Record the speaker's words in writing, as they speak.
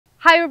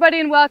Hi everybody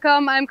and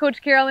welcome. I'm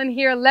Coach Carolin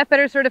here,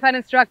 Leadbetter certified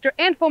instructor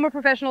and former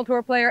professional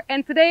tour player.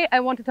 And today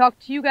I want to talk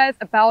to you guys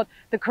about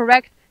the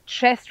correct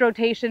chest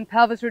rotation,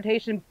 pelvis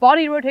rotation,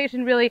 body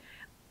rotation really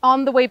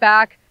on the way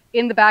back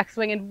in the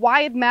backswing, and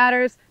why it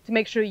matters to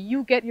make sure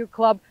you get your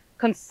club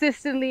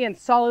consistently and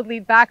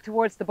solidly back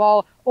towards the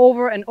ball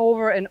over and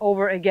over and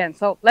over again.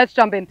 So let's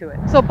jump into it.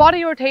 So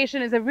body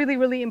rotation is a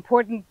really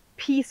important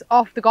piece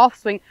of the golf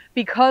swing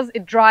because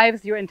it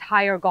drives your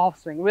entire golf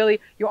swing. Really,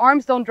 your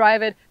arms don't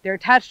drive it. They're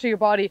attached to your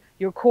body,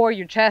 your core,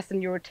 your chest,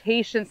 and your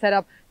rotation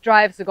setup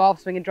drives the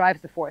golf swing and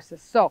drives the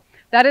forces. So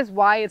that is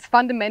why it's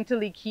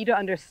fundamentally key to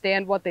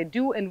understand what they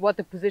do and what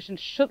the position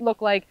should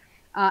look like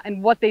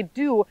and what they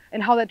do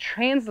and how that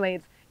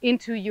translates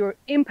into your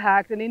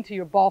impact and into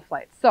your ball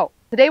flight. So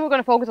today we're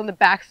going to focus on the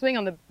backswing,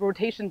 on the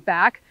rotation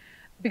back,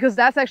 because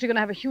that's actually going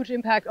to have a huge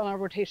impact on our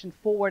rotation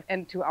forward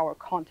and to our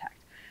contact.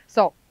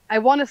 So I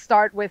want to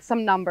start with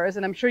some numbers,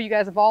 and I'm sure you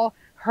guys have all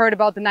heard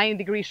about the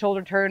 90-degree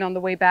shoulder turn on the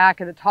way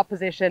back at the top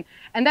position,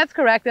 and that's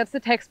correct. That's the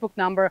textbook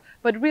number,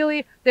 but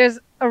really there's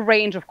a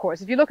range, of course.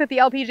 If you look at the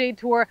LPGA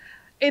Tour,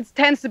 it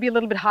tends to be a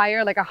little bit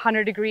higher, like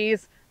 100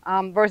 degrees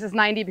versus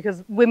 90,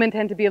 because women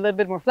tend to be a little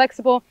bit more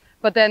flexible.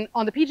 But then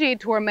on the PGA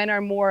Tour, men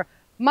are more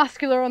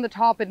muscular on the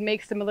top. It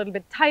makes them a little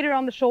bit tighter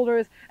on the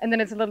shoulders, and then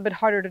it's a little bit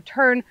harder to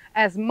turn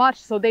as much,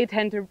 so they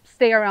tend to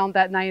stay around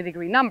that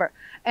 90-degree number.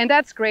 And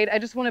that's great. I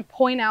just want to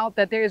point out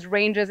that there is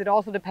ranges. It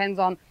also depends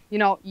on, you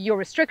know, your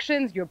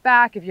restrictions, your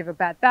back, if you have a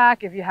bad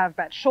back, if you have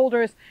bad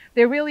shoulders.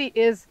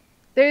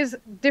 There's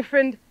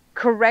different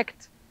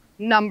correct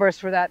numbers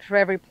for that for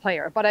every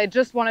player, but I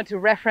just wanted to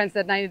reference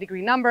that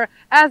 90-degree number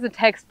as a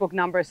textbook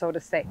number, so to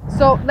say.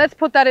 So let's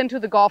put that into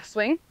the golf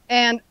swing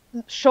and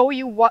show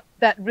you what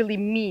that really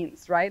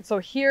means, right? So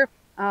here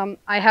I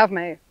have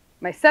my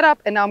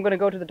setup, and now I'm going to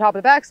go to the top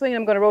of the backswing, and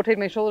I'm going to rotate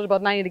my shoulders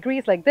about 90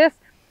 degrees like this.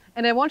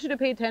 And I want you to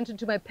pay attention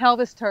to my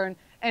pelvis turn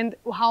and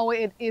how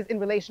it is in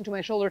relation to my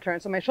shoulder turn.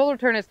 So my shoulder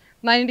turn is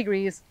 90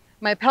 degrees,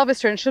 my pelvis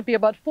turn should be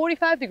about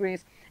 45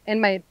 degrees,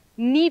 and my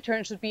knee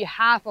turn should be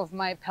half of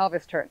my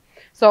pelvis turn.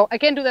 So I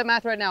can't do that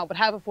math right now, but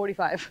half of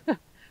 45.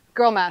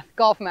 Girl math,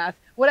 golf math,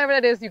 whatever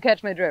that is, you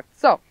catch my drift.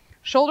 So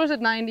shoulders at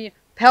 90,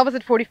 pelvis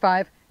at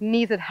 45,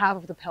 knees at half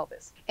of the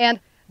pelvis. And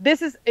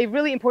this is a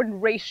really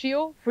important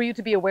ratio for you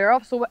to be aware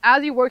of. So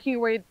as you're working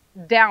your way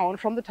down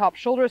from the top,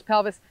 shoulders,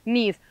 pelvis,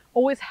 knees,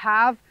 always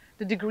have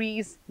the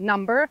degrees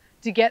number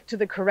to get to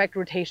the correct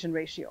rotation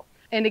ratio.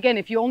 And again,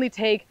 if you only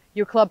take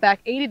your club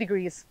back 80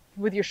 degrees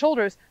with your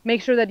shoulders,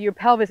 make sure that your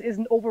pelvis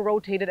isn't over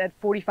rotated at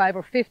 45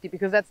 or 50,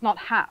 because that's not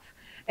half.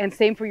 And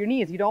same for your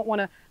knees. You don't want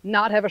to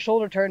not have a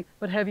shoulder turn,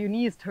 but have your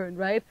knees turn,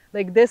 right?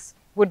 Like this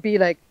would be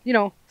like, you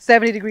know,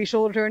 70-degree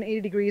shoulder turn,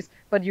 80 degrees,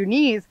 but your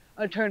knees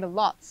are turned a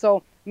lot.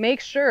 So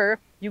make sure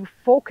you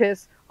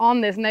focus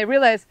on this. And I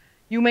realize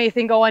you may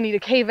think, oh, I need a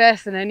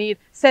K-vest and I need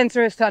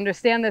sensors to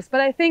understand this,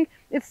 but I think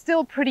it's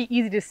still pretty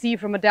easy to see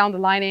from a down the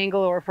line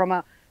angle or from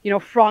a, you know,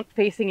 front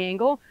facing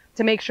angle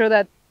to make sure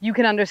that you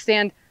can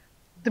understand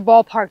the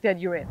ballpark that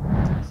you're in.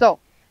 So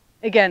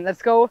again,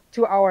 let's go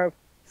to our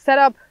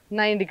setup,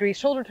 90-degree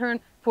shoulder turn,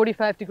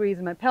 45 degrees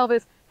in my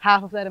pelvis,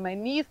 half of that in my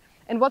knees.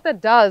 And what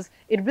that does,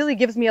 it really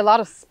gives me a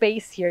lot of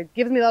space here. It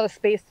gives me a lot of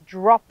space to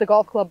drop the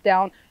golf club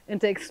down and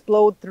to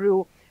explode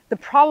through. The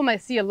problem I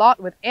see a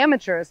lot with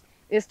amateurs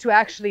is to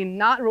actually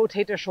not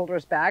rotate their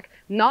shoulders back,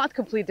 not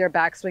complete their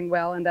backswing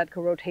well in that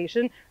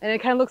rotation. And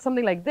it kind of looks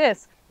something like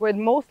this, where it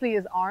mostly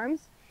is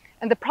arms.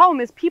 And the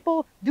problem is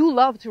people do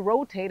love to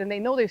rotate, and they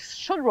know they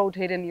should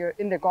rotate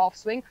in their golf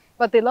swing,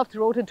 but they love to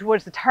rotate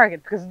towards the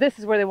target because this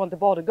is where they want the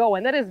ball to go,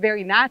 and that is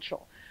very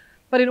natural.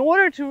 But in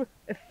order to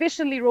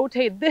efficiently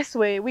rotate this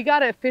way, we got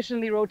to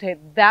efficiently rotate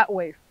that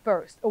way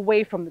first,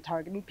 away from the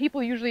target. And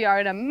people usually are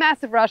in a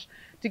massive rush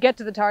to get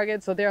to the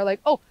target, so they're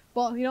like, oh,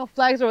 well, you know,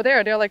 flag's over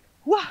there. They're like,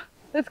 whoa,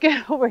 let's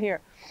get over here.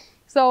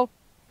 So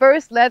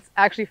first, let's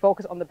actually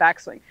focus on the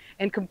backswing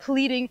and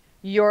completing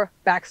your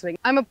backswing.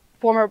 I'm a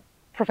former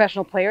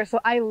professional player, so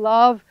I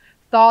love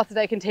thoughts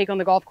that I can take on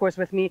the golf course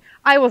with me.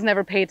 I was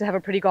never paid to have a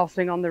pretty golf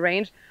swing on the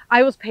range.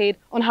 I was paid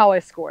on how I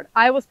scored.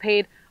 I was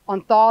paid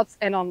on thoughts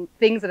and on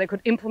things that I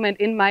could implement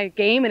in my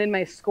game and in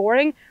my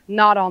scoring,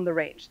 not on the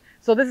range.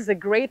 So this is a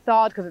great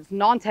thought because it's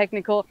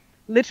non-technical.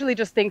 Literally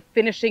just think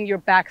finishing your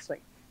backswing.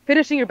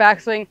 Finishing your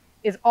backswing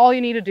is all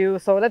you need to do.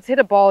 So let's hit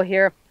a ball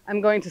here.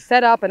 I'm going to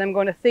set up and I'm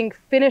going to think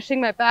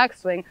finishing my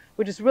backswing,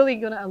 which is really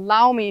going to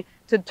allow me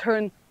to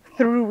turn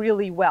through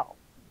really well.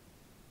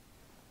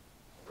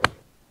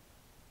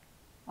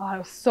 Oh, it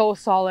was so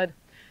solid.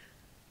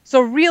 So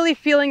really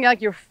feeling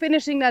like you're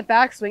finishing that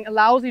backswing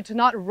allows you to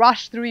not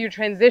rush through your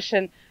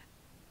transition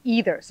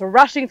either. So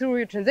rushing through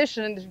your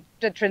transition, and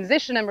the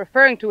transition I'm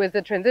referring to is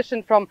the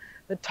transition from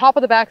the top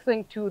of the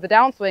backswing to the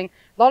downswing.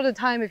 A lot of the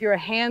time, if you're a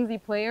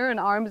handsy player, an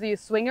armsy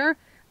swinger,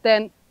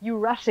 then you're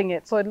rushing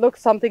it. So it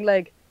looks something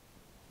like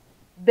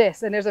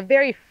this. And there's a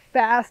very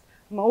fast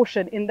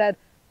motion in that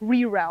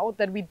reroute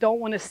that we don't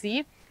want to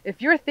see.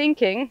 If you're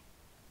thinking,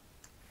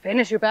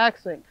 finish your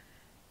backswing,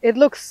 it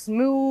looks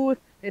smooth,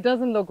 it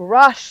doesn't look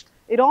rushed,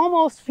 it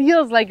almost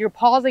feels like you're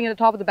pausing at the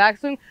top of the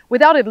backswing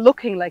without it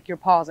looking like you're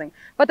pausing.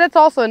 But that's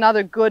also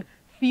another good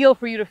feel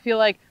for you to feel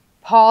like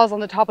pause on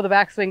the top of the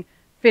backswing,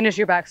 finish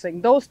your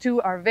backswing. Those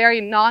two are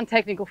very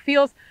non-technical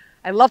feels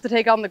I love to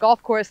take out on the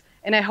golf course,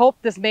 and I hope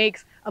this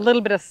makes a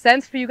little bit of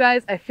sense for you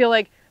guys. I feel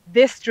like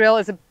this drill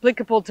is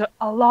applicable to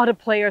a lot of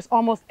players.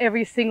 Almost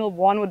every single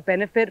one would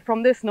benefit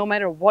from this, no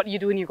matter what you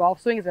do in your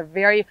golf swing. It's a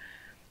very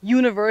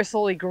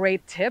universally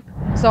great tip.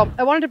 So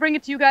I wanted to bring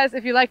it to you guys.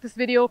 If you like this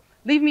video,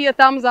 leave me a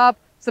thumbs up,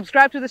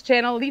 subscribe to this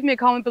channel, leave me a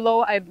comment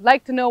below. I'd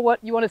like to know what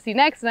you want to see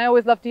next, and I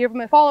always love to hear from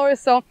my followers.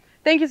 So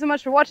thank you so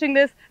much for watching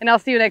this, and I'll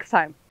see you next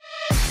time.